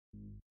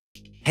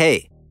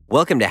Hey,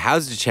 welcome to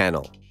HOWZA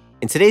channel.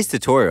 In today's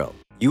tutorial,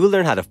 you will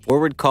learn how to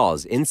forward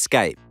calls in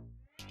Skype.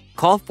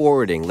 Call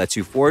forwarding lets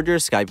you forward your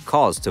Skype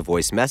calls to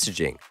voice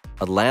messaging,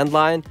 a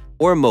landline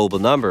or a mobile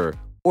number,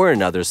 or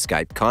another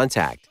Skype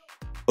contact.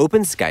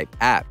 Open Skype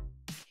app.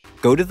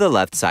 Go to the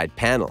left side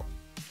panel.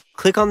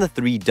 Click on the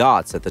three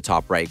dots at the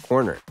top right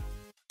corner.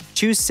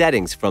 Choose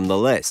Settings from the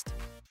list.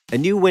 A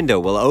new window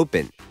will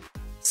open.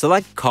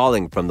 Select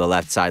Calling from the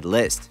left side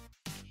list.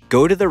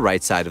 Go to the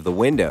right side of the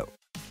window.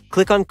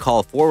 Click on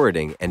Call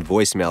Forwarding and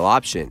Voicemail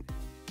option.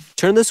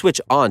 Turn the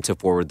switch on to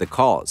forward the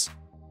calls.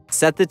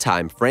 Set the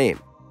time frame.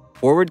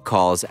 Forward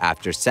calls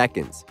after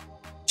seconds.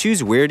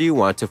 Choose where do you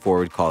want to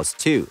forward calls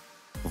to: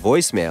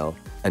 voicemail,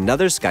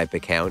 another Skype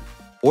account,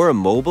 or a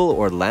mobile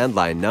or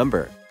landline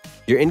number.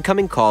 Your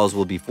incoming calls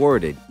will be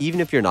forwarded even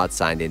if you're not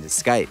signed into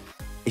Skype.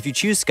 If you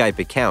choose Skype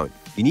account,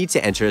 you need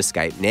to enter a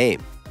Skype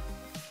name.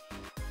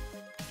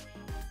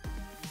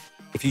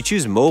 If you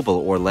choose mobile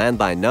or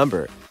landline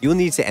number, you will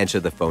need to enter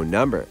the phone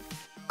number.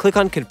 Click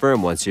on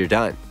Confirm once you're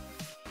done.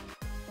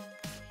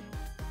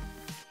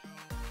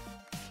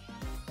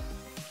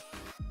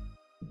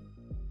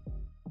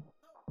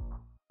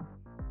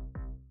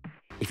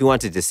 If you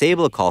want to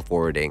disable call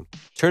forwarding,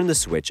 turn the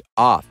switch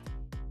off.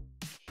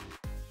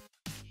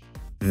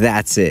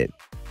 That's it.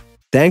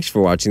 Thanks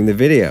for watching the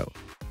video.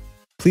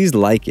 Please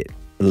like it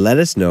and let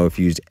us know if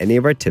you used any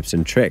of our tips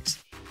and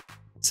tricks.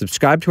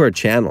 Subscribe to our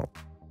channel.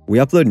 We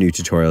upload new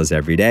tutorials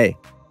every day.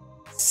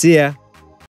 See ya!